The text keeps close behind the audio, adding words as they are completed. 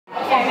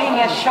being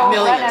a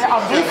showrunner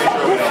of this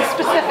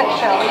specific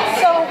show.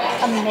 It's so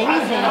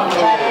amazing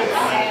that it's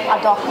a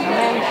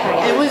documentary.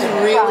 It was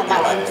really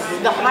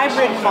the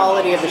hybrid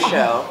quality of the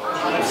show.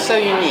 So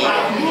unique,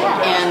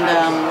 and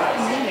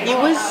it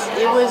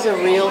was a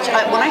real.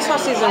 When I saw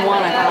season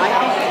 1, I thought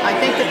I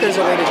think that there's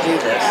a way to do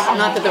this.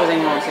 Not that there was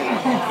any more season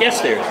 1.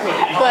 Yes, there.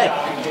 But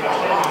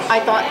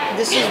I thought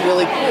this is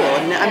really cool,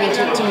 and I mean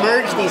to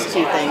merge these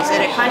two things,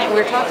 and it kind of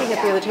we were talking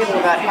at the other table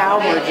about how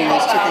merging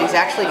these two things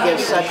actually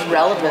gives such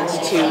relevance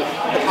to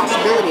the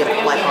possibility of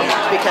life on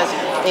Mars, because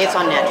it's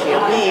on Nat Geo.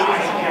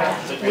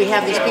 We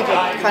have these people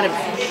kind of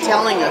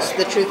telling us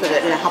the truth of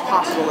it and how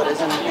possible it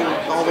is, and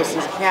all those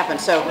things can happen.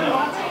 So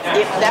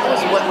that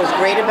was what was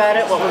great about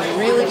it. What was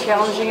really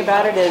challenging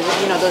about it is,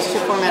 those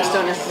two formats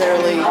don't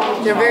necessarily,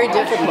 they're very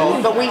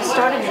difficult, but we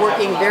started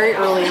working very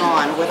early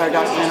on with our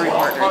documentary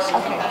partners.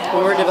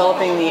 When we were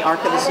developing the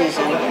arc of the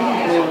season,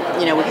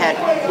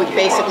 we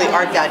basically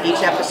arced out each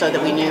episode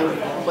that we knew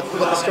what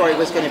the story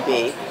was going to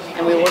be.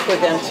 And we work with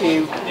them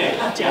to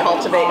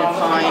cultivate and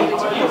find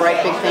the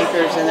right big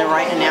thinkers and the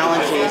right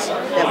analogies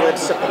that would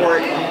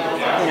support,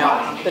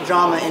 the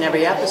drama in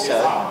every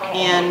episode.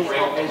 And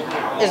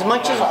as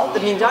much as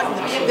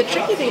the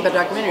tricky thing about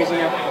documentaries,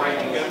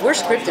 we're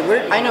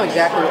scripted. I know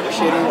exactly what we're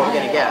shooting, what we're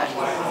going to get.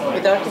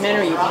 With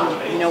documentary,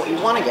 you know what you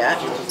want to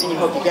get, and you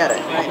hope you get it.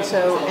 Right?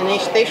 And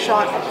they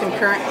shot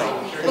concurrently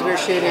as we were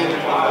shooting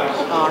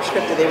our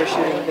scripted. They were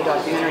shooting the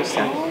documentary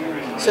stuff.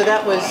 So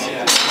that was,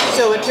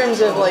 in terms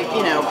of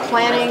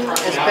planning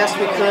as best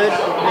we could,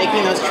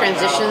 making those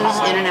transitions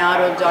in and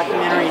out of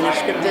documentary and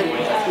scripted,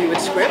 we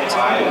would script,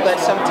 but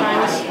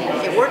sometimes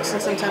it works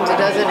and sometimes it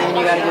doesn't, and then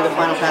you got to do the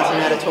final pass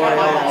and editorial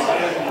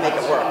and make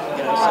it work.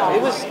 So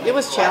it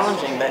was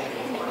challenging, but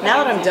now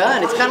that I'm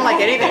done, it's kind of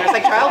like anything. It's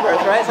like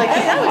childbirth, right? It's like,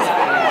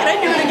 can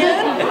I do it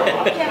again?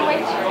 Can't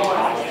wait.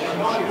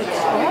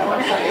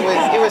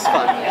 It was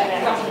fun.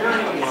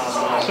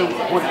 So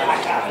what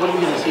are we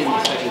going to see in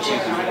the second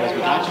season? Because we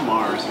got to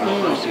Mars in the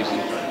first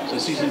season. So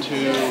season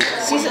 2...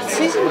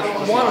 Season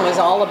 1 was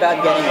all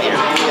about getting there,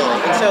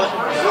 really. And so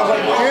what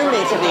drew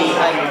me to the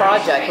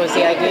project was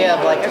the idea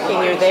of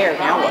okay, you're there,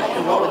 now what?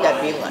 And what would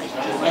that be like?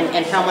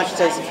 And how much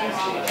does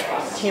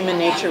human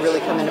nature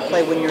really come into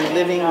play when you're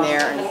living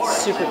there in a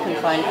super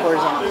confined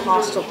quarters on a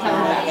hostile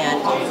planet?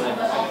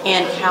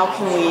 And how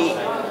can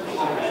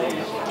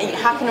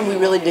we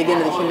really dig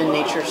into the human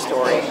nature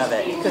story of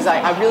it? Because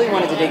I really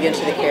wanted to dig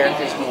into the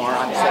characters more.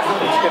 Obviously, I'm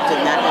scripted,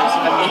 and that is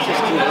of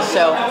interest to me.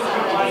 So,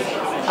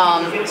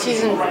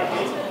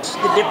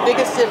 the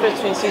biggest difference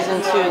between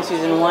season 2 and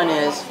season 1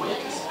 is we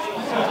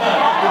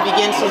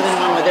begin season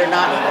 1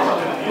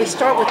 where we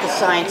start with the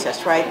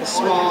scientists, right? The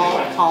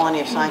small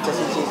colony of scientists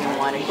in season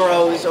 1. It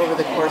grows over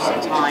the course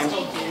of time.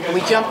 And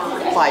we jump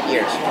 5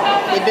 years.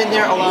 They've been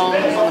there alone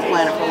on the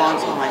planet for a long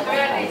time.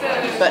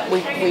 But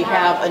we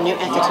have a new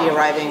entity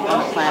arriving on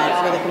the planet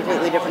with a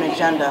completely different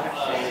agenda.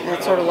 And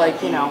it's sort of like,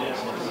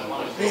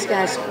 these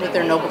guys with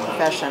their noble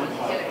profession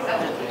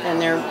and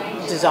their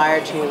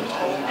desire to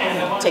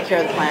take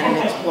care of the planet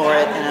and explore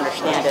it and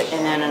understand it,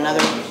 and then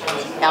another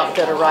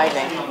outfit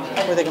arriving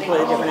with a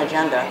completely different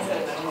agenda.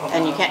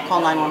 And you can't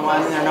call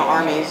 911, and there are no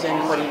armies,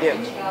 and what do you do?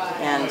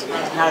 And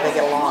how do they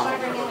get along?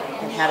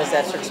 And how does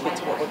that sort of speak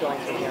to what we're going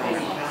through here on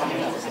Earth?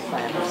 The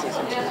plan for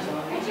season 2.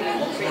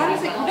 How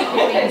does it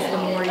complicate things the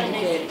more you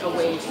get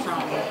away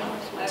from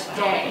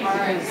today?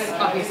 Because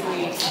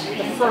obviously,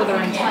 the further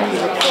in time you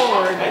look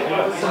forward,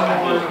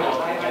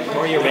 the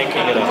more you're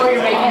making it up.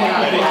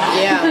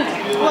 Yeah.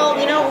 Well,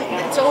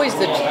 it's always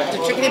the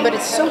tricky thing, but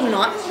it's so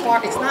not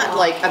far. It's not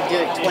like I'm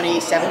doing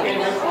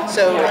 2070.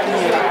 So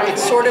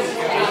it's sort of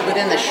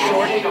within the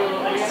short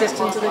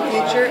distance of the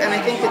future, and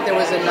I think that there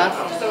was enough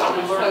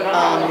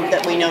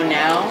that we know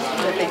now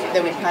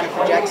that we kind of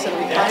project, so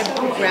we kind of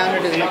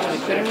grounded as much as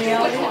we could in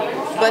reality.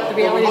 But the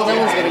reality is no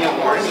one's living on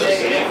Mars.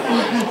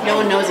 No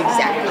one knows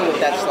exactly what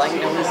that's like.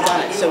 No one's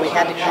done it. So we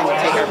had to kind of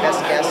take our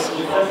best guess.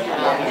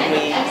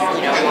 We,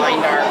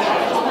 aligned our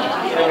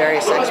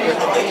various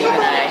experts. Steve and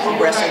I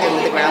wrestled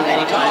into the ground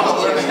many times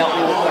to help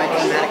me with my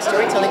thematic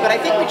storytelling. But I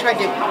think we tried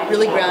to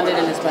really ground it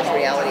in as much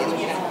reality as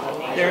we can.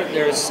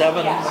 There are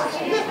 7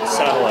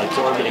 satellites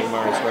orbiting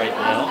Mars right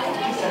now,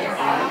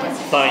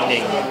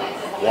 finding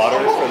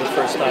water for the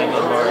first time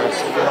on Mars,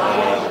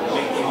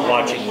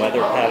 watching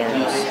weather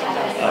patterns.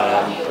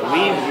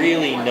 We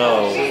really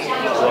know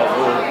what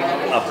we're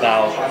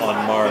about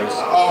on Mars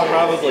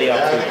probably up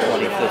through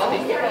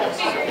 2050.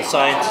 The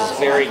science is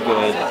very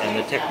good and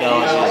the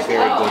technology is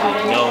very good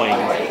at knowing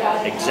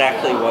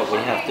exactly what we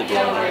have to do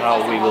and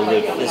how we will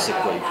live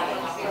physically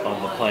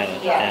on the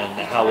planet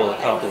and how we'll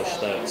accomplish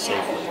that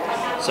safely.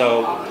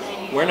 So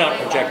we're not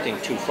projecting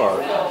too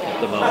far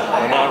at the moment.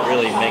 We're not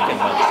really making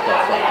much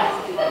stuff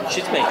up.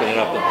 She's making it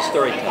up in the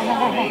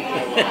storytelling.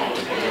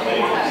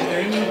 Is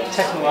there any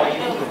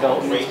technological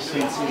development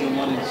between season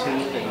 1 and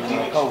 2 that you're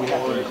like, oh, we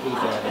have to include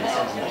that in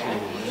season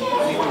 2?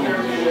 Anything in the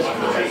news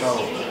where like,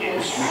 oh,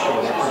 just make sure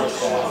to reference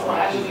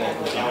that.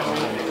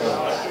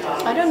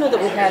 I don't know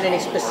that we had any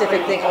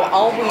specific thing.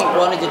 All we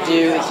wanted to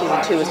do in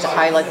season 2 was to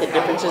highlight the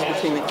differences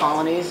between the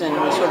colonies, and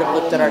we sort of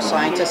looked at our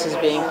scientists as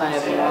being kind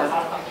of more,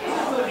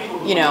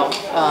 you know.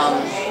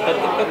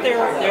 But there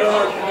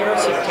are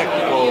some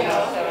technical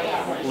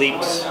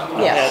leaps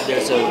ahead.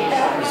 There's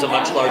a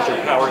much larger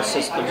power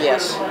system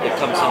that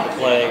comes into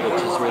play,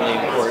 which is really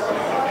important.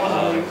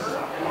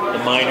 The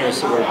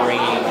miners that we're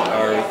bringing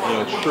are,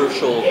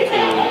 crucial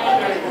to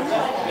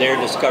their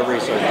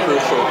discoveries, are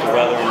crucial to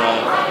whether or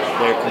not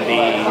there can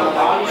be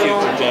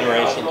future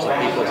generations of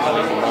people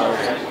coming to Mars.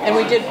 And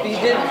we did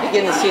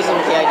begin the season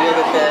with the idea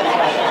that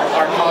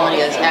our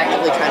colony is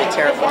actively trying to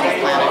terraform the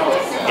planet.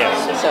 Yes.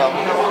 So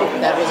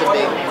that was a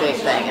big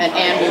thing.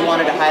 And we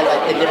wanted to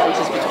highlight the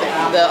differences between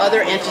the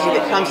other entity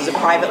that comes as a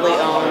privately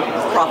owned,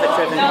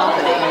 profit-driven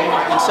company.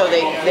 And so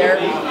they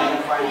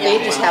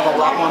just have a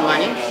lot more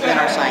money than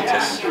our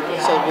scientists.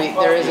 So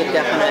there is a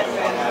definite,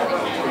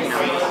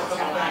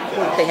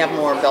 they have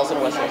more bells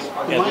and whistles.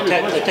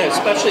 Yeah,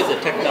 especially the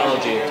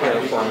technology of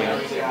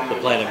terraforming the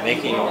planet,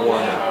 making it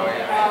warmer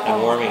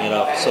and warming it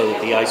up so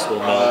that the ice will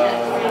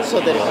melt. So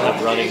that we'll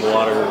have running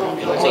water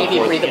and maybe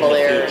breathable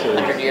air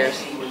 100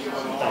 years.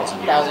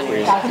 1,000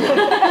 years.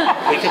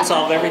 We can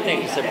solve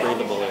everything except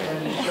breathable air.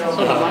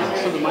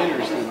 So the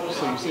miners, so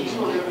you said,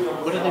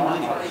 what are they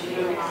mining?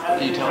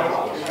 Can you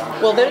tell?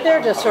 Well, they're there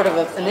to sort of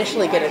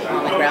initially get it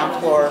on the ground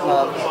floor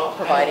of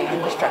providing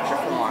infrastructure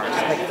for Mars,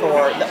 like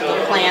for the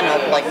plan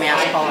of like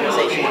mass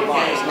colonization of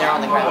Mars, and they're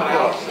on the ground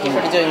floor,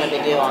 sort of doing what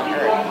they do on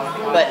Earth.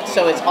 But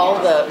so it's all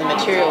the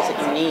materials that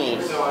you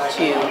need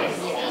to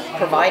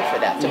provide for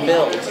that, to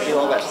build, to do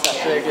all that stuff.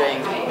 So they're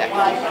doing that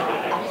kind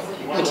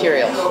of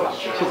materials.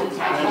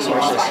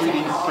 Resources.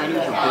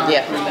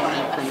 Yeah.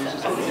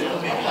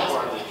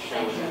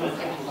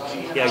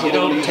 Yeah, you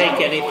don't take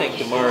anything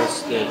to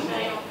Mars that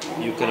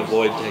you can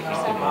avoid taking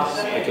to Mars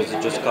because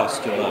it just costs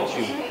too much.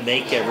 You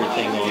make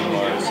everything on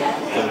Mars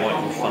from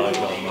what you find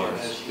on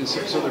Mars. And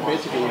so they're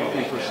basically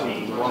looking for some of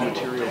the raw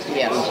materials to put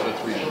into the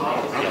 3D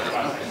model.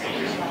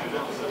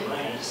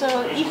 So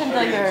even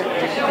though you're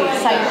the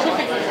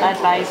scientific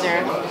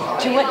advisor,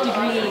 to what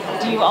degree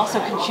do you also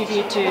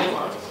contribute to,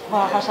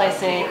 well, how shall I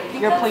say,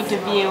 your point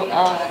of view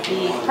of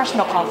the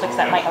personal conflicts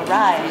that might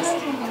arise?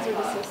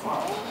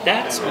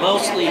 That's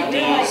mostly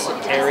Dee's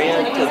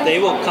area, because they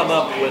will come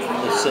up with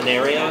the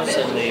scenarios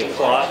and the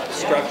plot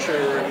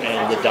structure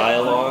and the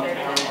dialogue,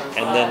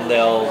 and then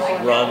they'll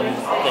run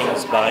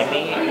things by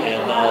me,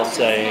 and I'll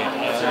say,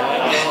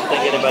 I don't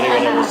think anybody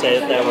would ever say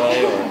it that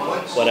way, or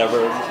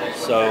whatever,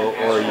 so,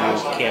 or you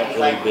can't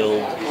really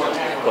build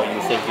what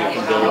you think you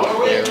can build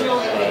there,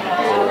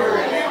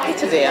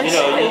 it's a dance.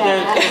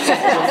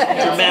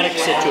 There's dramatic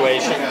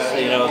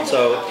situations, so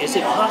is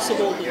it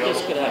possible that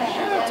this could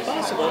happen? It's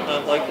possible,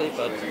 not likely,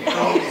 but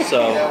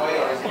so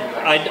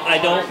I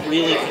don't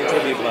really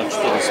contribute much to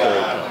the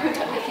storytelling.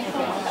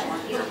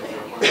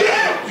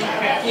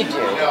 You do,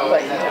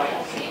 but you don't.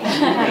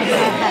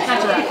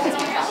 That's right.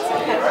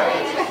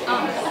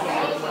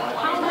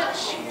 How much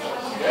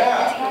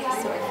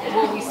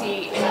will we see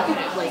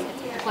any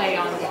play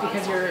on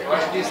because you're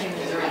introducing the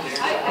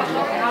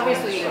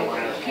obviously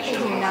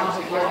people who now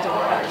have lived on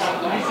Mars,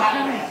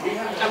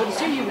 I would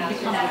assume you would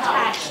become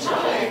detached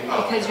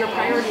because your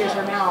priorities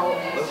are now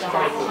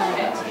that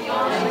planet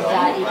and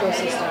that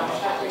ecosystem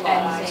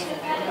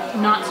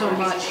and not so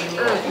much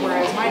Earth,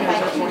 whereas miners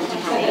are going to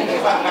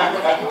have.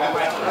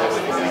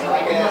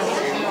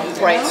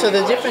 Right, so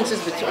the difference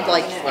is between,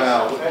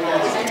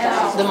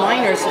 the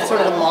miners is sort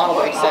of the model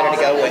we decided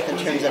to go with in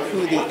terms of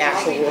who the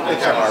actual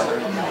workers are.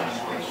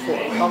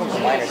 Call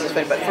them miners this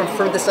way, but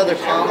for this other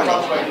colony,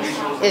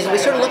 is we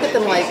sort of look at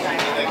them like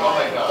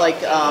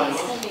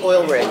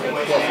oil rig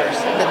workers,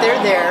 that they're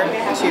there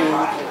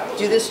to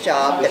do this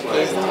job that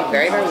pays them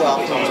very, very well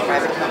from this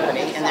private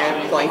company, and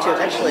they're going to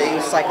eventually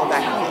cycle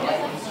back home.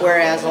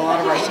 Whereas a lot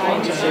of our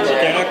scientists are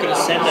there. They're not going to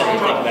send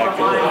anything back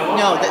to Earth.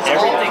 No, that's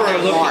everything all for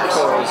they're looking Mars.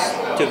 for is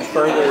to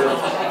further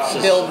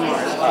build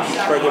Mars.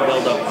 Further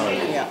build up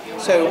Mars. Yeah.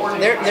 So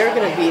they're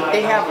going to be.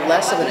 They have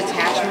less of an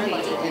attachment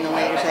in the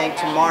way you're saying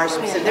to Mars.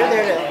 So they're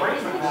there to,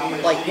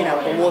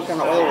 go work on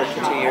an oil rig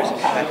for 2 years and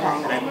come back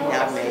home, and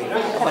I've made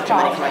a bunch of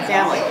money for my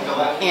family.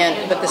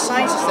 But the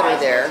scientists that are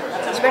there,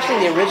 especially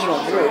the original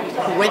group,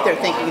 who went there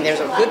thinking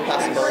there's a good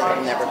possibility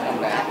they'll never come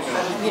back,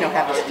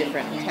 have this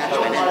different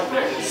attachment.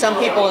 And some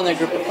people in the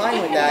group are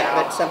fine with that,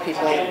 but some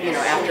people,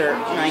 after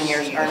 9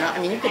 years are not. I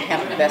mean, you could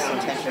have the best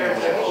intention in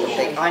the world and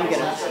think, I'm going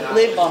to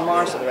live on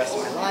Mars for the rest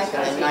of my life,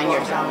 and then 9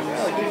 years down the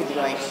road, you could be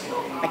going,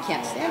 I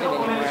can't stand it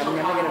anymore. I'm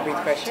never going to breathe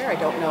fresh air. I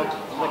don't know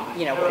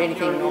what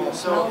anything normal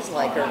smells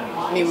like. Or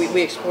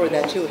we explored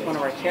that too with one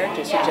of our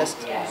characters who just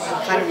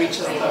kind of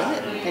reaches the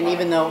limit. And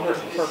even though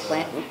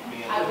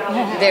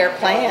their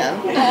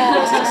plan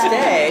was to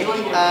stay,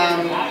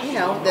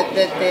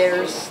 that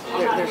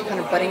there's kind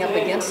of butting up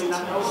against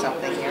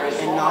something here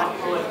and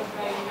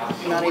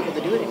not able to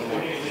do it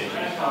anymore.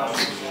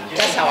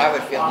 That's how I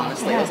would feel,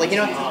 honestly. I was like, you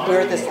know, we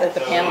were at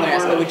the panel and I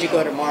asked, oh, would you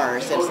go to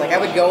Mars? And it's like, I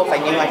would go if I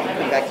knew I could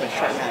come back to a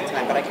short amount of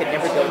time, but I could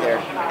never go there,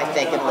 I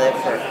think, and live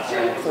for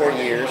 4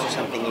 years or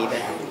something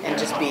even, and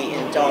just be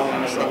in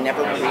domes and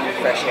never breathe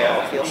fresh air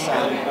or feel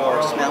sun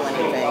or smell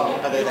anything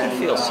other than...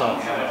 Feel sun.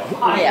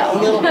 Yeah, a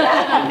little bit,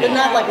 but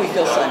not like we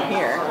feel sun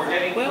here.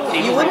 Well,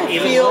 You wouldn't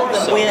feel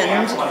the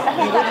wind,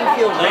 you wouldn't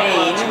feel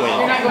rain.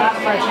 You're not going out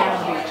to Martian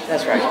Beach.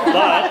 That's right.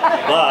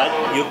 But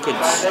you could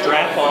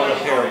strap on a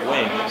pair of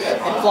wings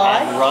And fly?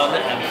 and run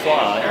and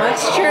fly.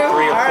 That's true. 300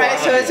 or All right,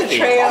 so it's a 400 feet.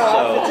 trade-off.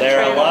 So It's a there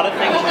are a trade-off. lot of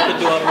things you could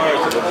do on Mars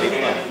that would be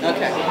fun.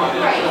 Okay.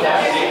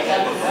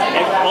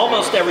 And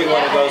almost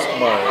everyone who goes to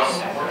Mars,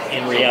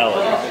 in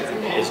reality,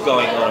 is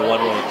going on a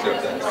one-way trip.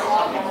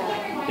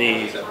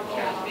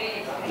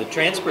 The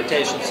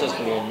transportation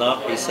system will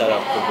not be set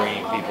up for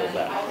bringing people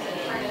back.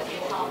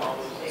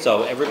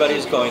 So everybody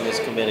who's going is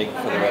committing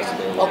for the rest of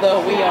their life.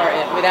 Although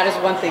that is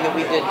one thing that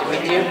we did. We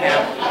do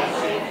have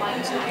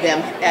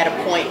them at a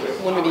point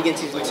when we begin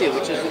season 2,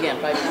 which is again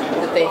 5 years,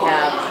 that they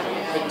have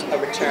a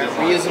return,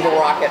 reusable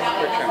rocket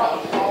return.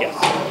 Yes.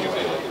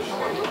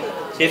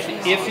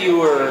 If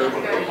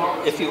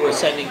you were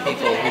sending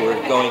people who were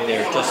going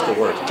there just to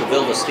work, to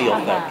build a steel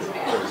factory,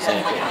 for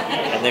example,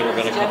 and they were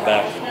going to come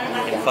back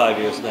in 5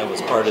 years, and that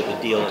was part of the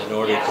deal in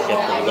order to get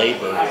the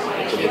labor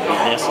that would be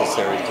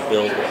necessary to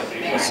build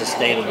a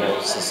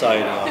sustainable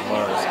society on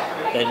Mars,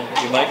 then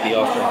you might be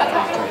offering a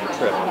return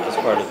trip as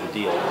part of the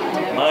deal.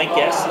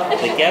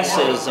 The guess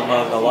is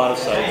among a lot of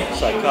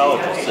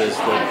psychologists is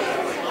that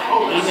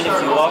even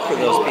if you offer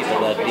those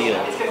people that deal,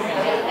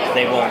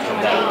 they won't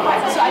come back.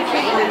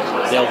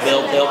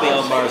 They'll be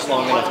on Mars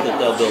long enough that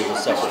they'll build a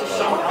separate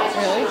planet.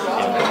 Really?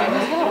 Yeah.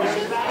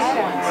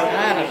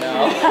 I don't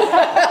know.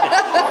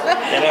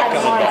 They're not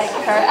coming back.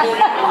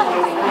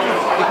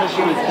 Because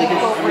they can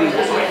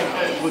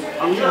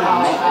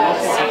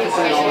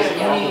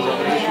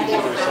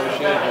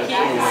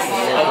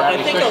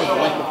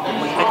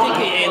I think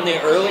in the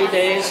early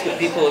days, the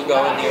people who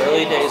go in the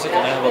early days are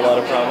going to have a lot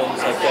of problems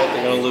like that.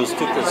 They're going to lose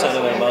 2%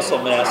 of their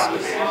muscle mass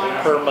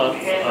per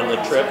month on the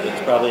trip.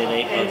 It's probably an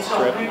 8-month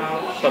trip.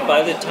 But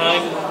by the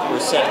time we're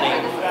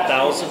sending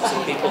thousands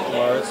of people to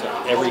Mars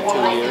every 2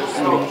 years,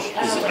 which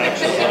is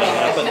actually going to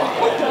happen,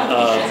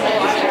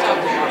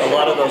 a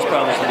lot of those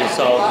problems will be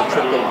solved. The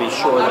trip will be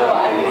shorter.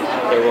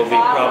 There will be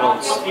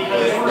problems,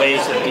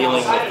 ways of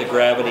dealing with the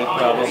gravity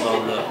problem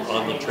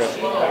on the trip.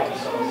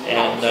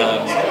 And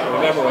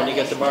remember, when you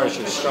get to Mars,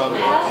 you're stronger.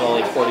 It's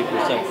only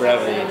 40%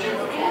 gravity.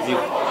 If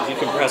you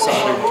can press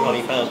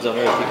 120 pounds on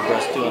Earth, you can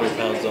press 200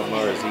 pounds on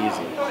Mars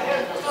easy.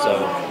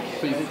 So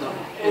you think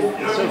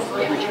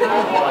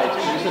return flights,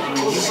 you said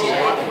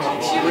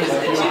where's the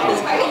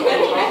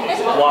fuel?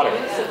 water.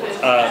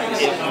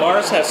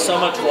 Mars has so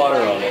much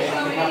water on it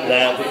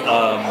that,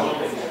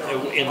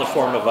 in the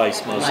form of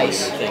ice mostly, I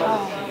think,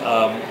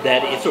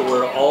 that if it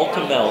were all to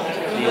melt,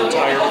 the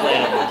entire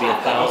planet would be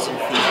 1,000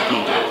 feet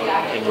deep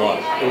in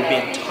water. It would be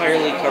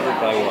entirely covered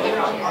by water.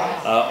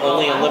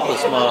 Only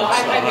Olympus Mons,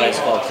 the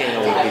highest volcano,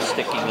 would be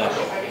sticking up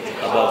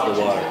above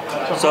the water.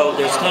 So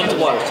there's tons of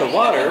water. So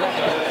water,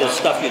 the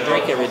stuff you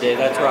drink every day,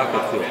 that's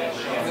rocket fuel.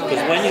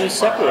 Because when you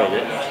separate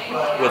it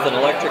with an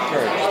electric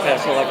current, just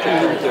pass an electric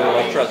current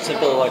through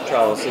simple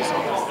electrolysis,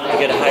 you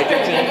get a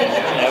hydrogen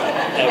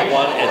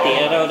at the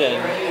anode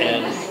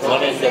and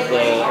one end of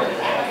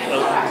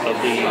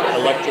the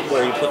electric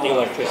where you put the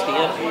electricity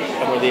in,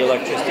 and where the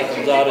electricity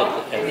comes out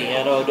at the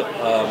anode.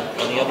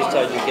 On the other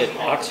side, you get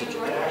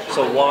oxygen.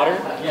 So water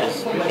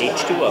is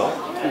H2O,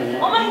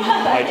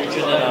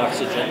 hydrogen and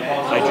oxygen.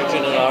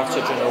 Hydrogen and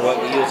oxygen are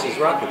what we use as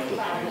rocket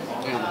fuel.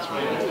 Yeah, that's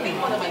right.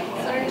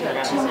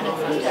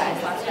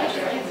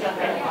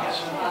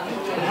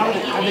 How are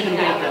they going to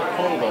get that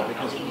pole though?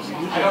 Because you can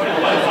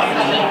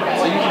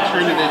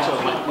turn it into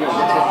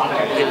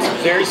It's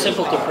very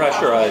simple to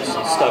pressurize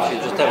stuff. You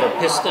just have a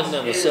piston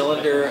and a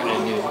cylinder,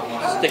 and you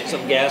stick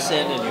some gas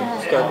in, and you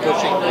start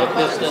pushing the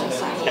piston,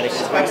 and it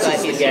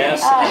compresses the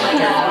gas, and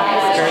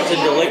it turns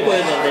into liquid,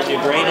 and then you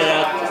drain it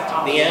out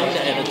the end,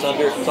 and it's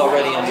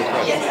already under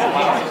pressure.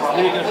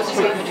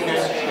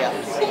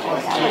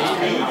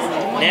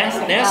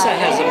 NASA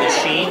has a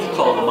machine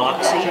called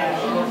MOXIE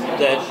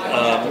that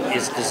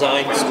is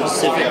designed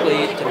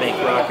specifically to make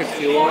rocket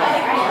fuel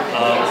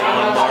on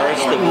Mars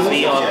that will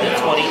be on the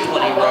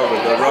 2020 rover.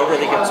 The rover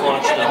that gets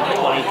launched in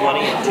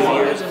 2020 in 2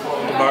 years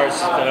to Mars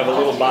is going to have a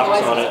little box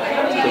on it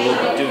that will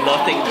do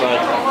nothing but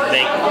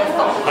make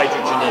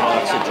hydrogen and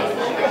oxygen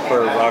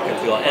for rocket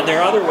fuel. And there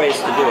are other ways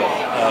to do it.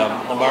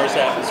 The Mars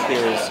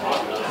atmosphere is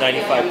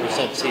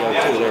 95%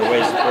 CO2. There are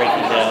ways of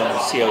breaking down the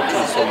CO2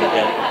 so you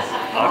get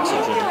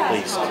oxygen at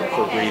least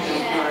for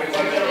breathing.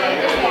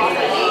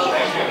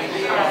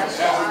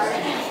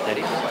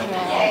 Steady.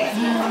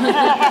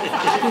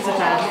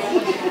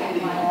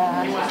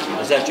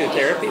 Is that your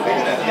therapy? No.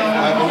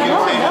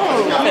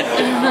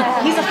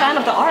 He's a fan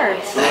of the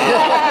arts. I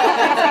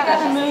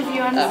gotta move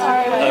you. I'm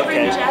sorry.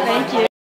 Okay. Thank you.